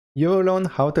You will learn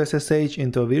how to SSH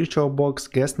into a VirtualBox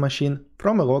guest machine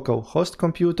from a local host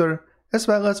computer as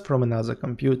well as from another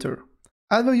computer.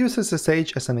 I will use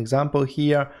SSH as an example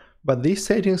here, but these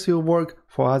settings will work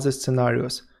for other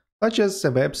scenarios, such as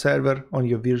a web server on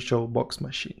your VirtualBox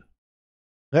machine.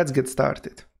 Let's get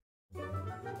started.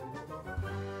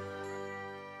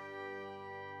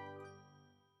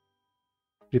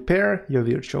 Prepare your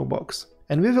VirtualBox,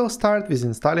 and we will start with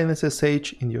installing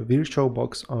SSH in your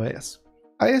VirtualBox OS.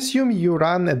 I assume you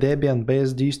run a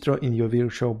Debian-based distro in your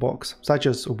VirtualBox, such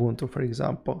as Ubuntu for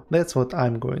example. That's what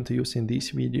I'm going to use in this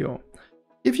video.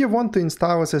 If you want to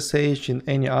install SSH in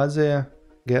any other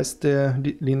guest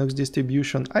Linux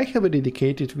distribution, I have a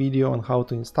dedicated video on how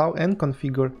to install and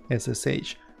configure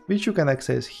SSH, which you can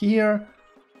access here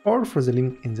or through the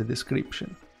link in the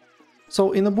description.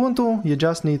 So in Ubuntu, you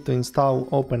just need to install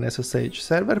OpenSSH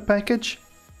server package.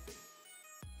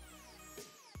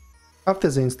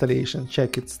 After the installation,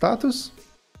 check its status,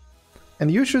 and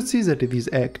you should see that it is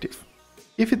active.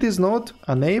 If it is not,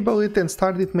 enable it and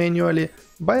start it manually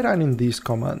by running this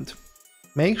command.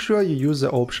 Make sure you use the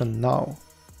option Now,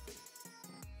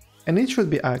 and it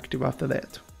should be active after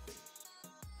that.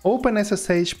 Open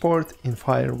SSH port in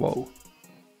Firewall.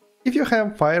 If you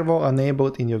have Firewall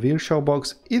enabled in your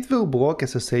VirtualBox, it will block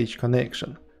SSH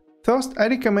connection. First, I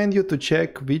recommend you to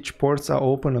check which ports are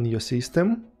open on your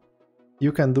system.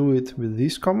 You can do it with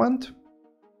this command.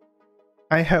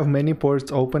 I have many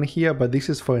ports open here, but this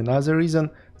is for another reason.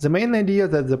 The main idea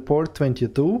that the port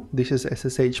 22, this is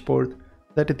SSH port,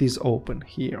 that it is open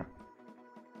here.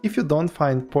 If you don't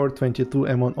find port 22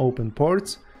 among open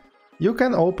ports, you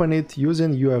can open it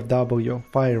using UFW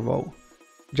firewall.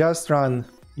 Just run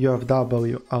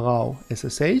UFW allow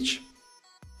SSH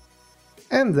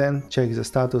and then check the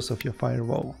status of your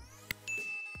firewall.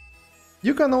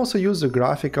 You can also use the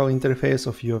graphical interface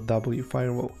of UFW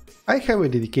firewall. I have a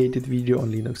dedicated video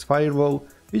on Linux firewall,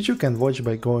 which you can watch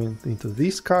by going into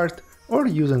this card or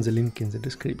using the link in the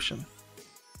description.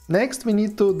 Next, we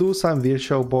need to do some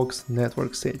VirtualBox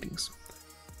network settings.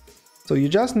 So you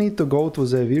just need to go to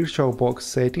the VirtualBox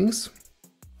settings,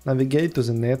 navigate to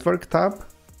the network tab,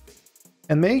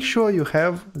 and make sure you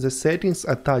have the settings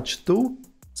attached to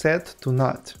set to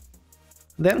not.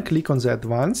 Then click on the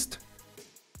advanced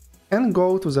and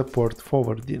go to the port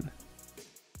forwarding.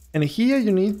 And here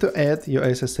you need to add your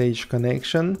SSH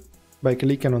connection by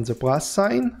clicking on the plus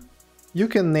sign. You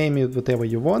can name it whatever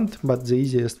you want, but the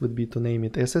easiest would be to name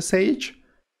it SSH.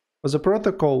 For the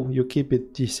protocol, you keep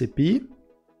it TCP.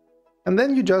 And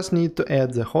then you just need to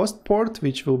add the host port,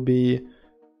 which will be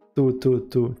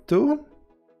 2222,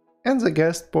 and the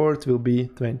guest port will be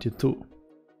 22.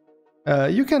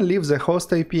 You can leave the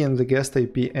host IP and the guest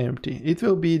IP empty. It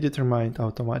will be determined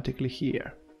automatically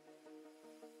here.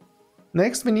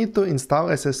 Next, we need to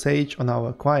install SSH on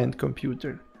our client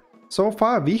computer. So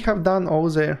far we have done all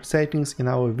the settings in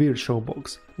our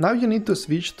VirtualBox. Now you need to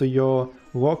switch to your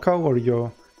local or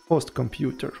your host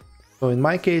computer. So in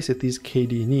my case it is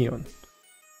KDE Neon.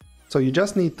 So you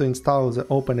just need to install the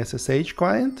OpenSSH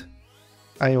client.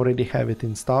 I already have it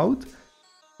installed.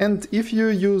 And if you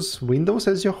use Windows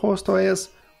as your host OS,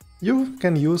 you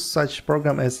can use such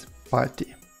program as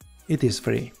PuTTY. It is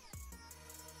free.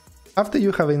 After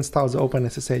you have installed the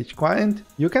OpenSSH client,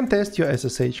 you can test your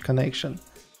SSH connection.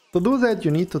 To do that, you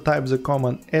need to type the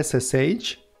command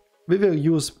SSH. We will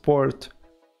use port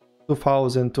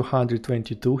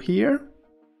 2222 here.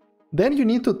 Then you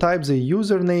need to type the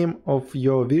username of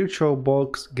your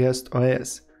VirtualBox guest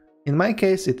OS. In my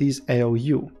case it is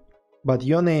ALU. But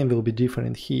your name will be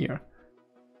different here.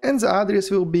 And the address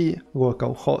will be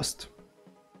localhost.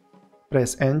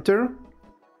 Press enter.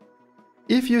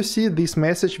 If you see this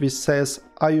message which says,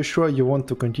 "Are you sure you want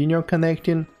to continue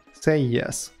connecting?" say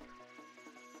yes.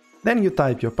 Then you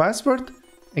type your password.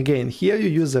 Again, here you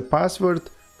use the password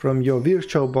from your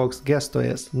VirtualBox guest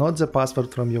OS, not the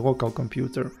password from your local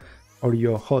computer or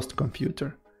your host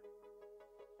computer.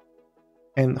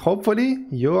 And hopefully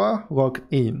you are logged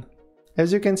in.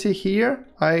 As you can see here,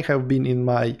 I have been in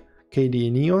my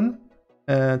KDE Neon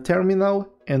terminal,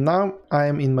 and now I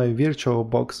am in my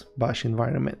VirtualBox bash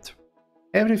environment.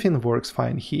 Everything works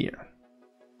fine here.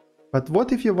 But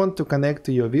what if you want to connect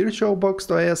to your VirtualBox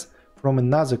OS from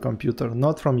another computer,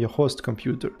 not from your host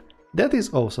computer? That is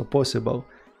also possible.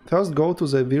 First go to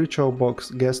the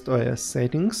VirtualBox guest OS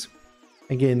settings.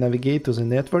 Again, navigate to the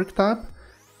network tab,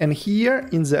 and here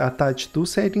in the attached to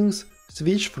settings,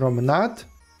 switch from NAT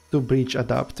to bridge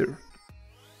adapter.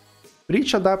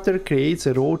 Bridge adapter creates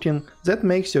a routing that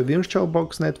makes your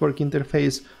VirtualBox network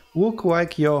interface look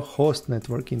like your host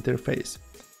network interface.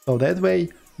 So that way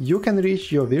you can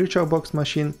reach your VirtualBox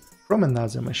machine from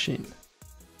another machine.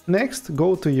 Next,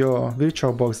 go to your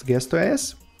VirtualBox guest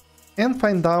OS and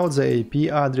find out the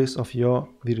IP address of your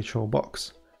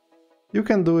VirtualBox. You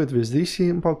can do it with this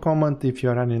simple command if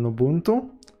you're running Ubuntu.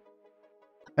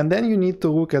 And then you need to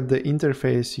look at the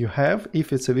interface you have.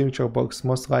 If it's a VirtualBox,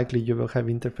 most likely you will have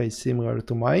interface similar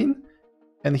to mine.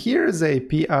 And here is the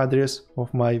IP address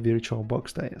of my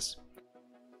VirtualBox OS.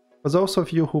 For those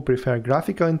of you who prefer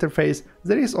graphical interface,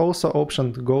 there is also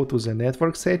option to go to the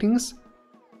network settings,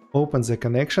 open the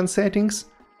connection settings,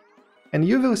 and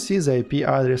you will see the IP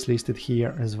address listed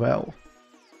here as well.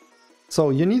 So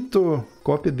you need to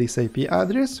copy this IP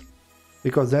address,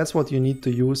 because that's what you need to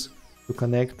use to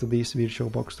connect to this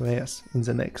VirtualBox OS in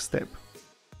the next step.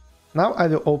 Now I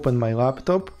will open my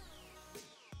laptop.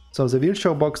 So the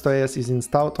VirtualBox OS is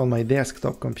installed on my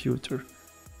desktop computer,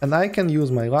 and I can use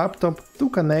my laptop to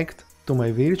connect to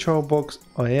my VirtualBox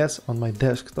OS on my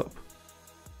desktop.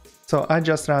 So I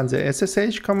just run the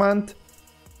SSH command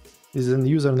with a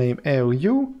username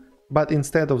ALU, but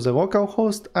instead of the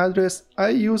localhost address, I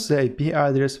use the IP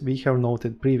address we have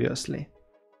noted previously.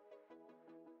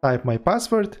 Type my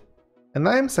password, and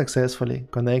I am successfully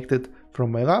connected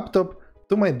from my laptop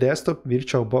to my desktop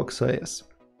VirtualBox OS.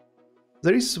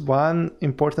 There is one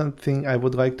important thing I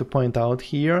would like to point out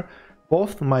here.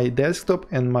 Both my desktop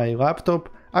and my laptop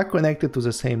are connected to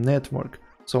the same network,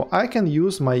 so I can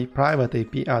use my private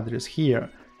IP address here,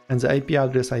 and the IP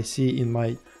address I see in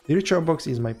my VirtualBox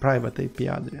is my private IP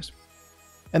address.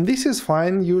 And this is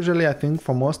fine. Usually I think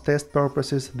for most test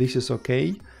purposes this is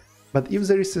okay, but if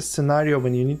there is a scenario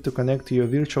when you need to connect to your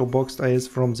VirtualBox OS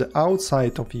from the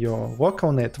outside of your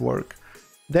local network,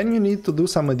 then you need to do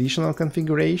some additional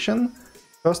configuration.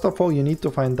 First of all, you need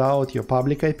to find out your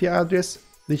public IP address,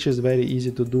 which is very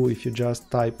easy to do if you just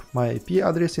type my IP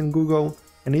address in Google,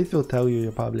 and it will tell you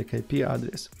your public IP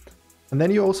address. And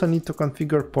then you also need to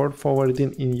configure port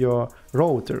forwarding in your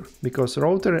router, because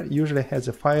router usually has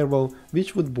a firewall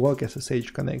which would block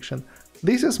SSH connection.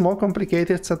 This is more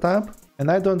complicated setup, and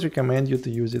I don't recommend you to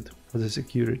use it for the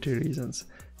security reasons.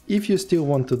 If you still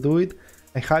want to do it,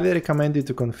 I highly recommend you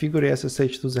to configure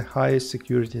SSH to the highest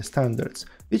security standards,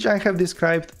 which I have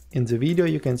described in the video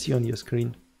you can see on your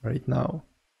screen right now.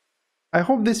 I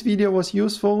hope this video was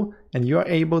useful and you are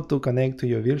able to connect to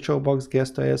your VirtualBox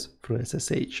guest OS through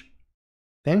SSH.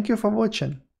 Thank you for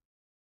watching.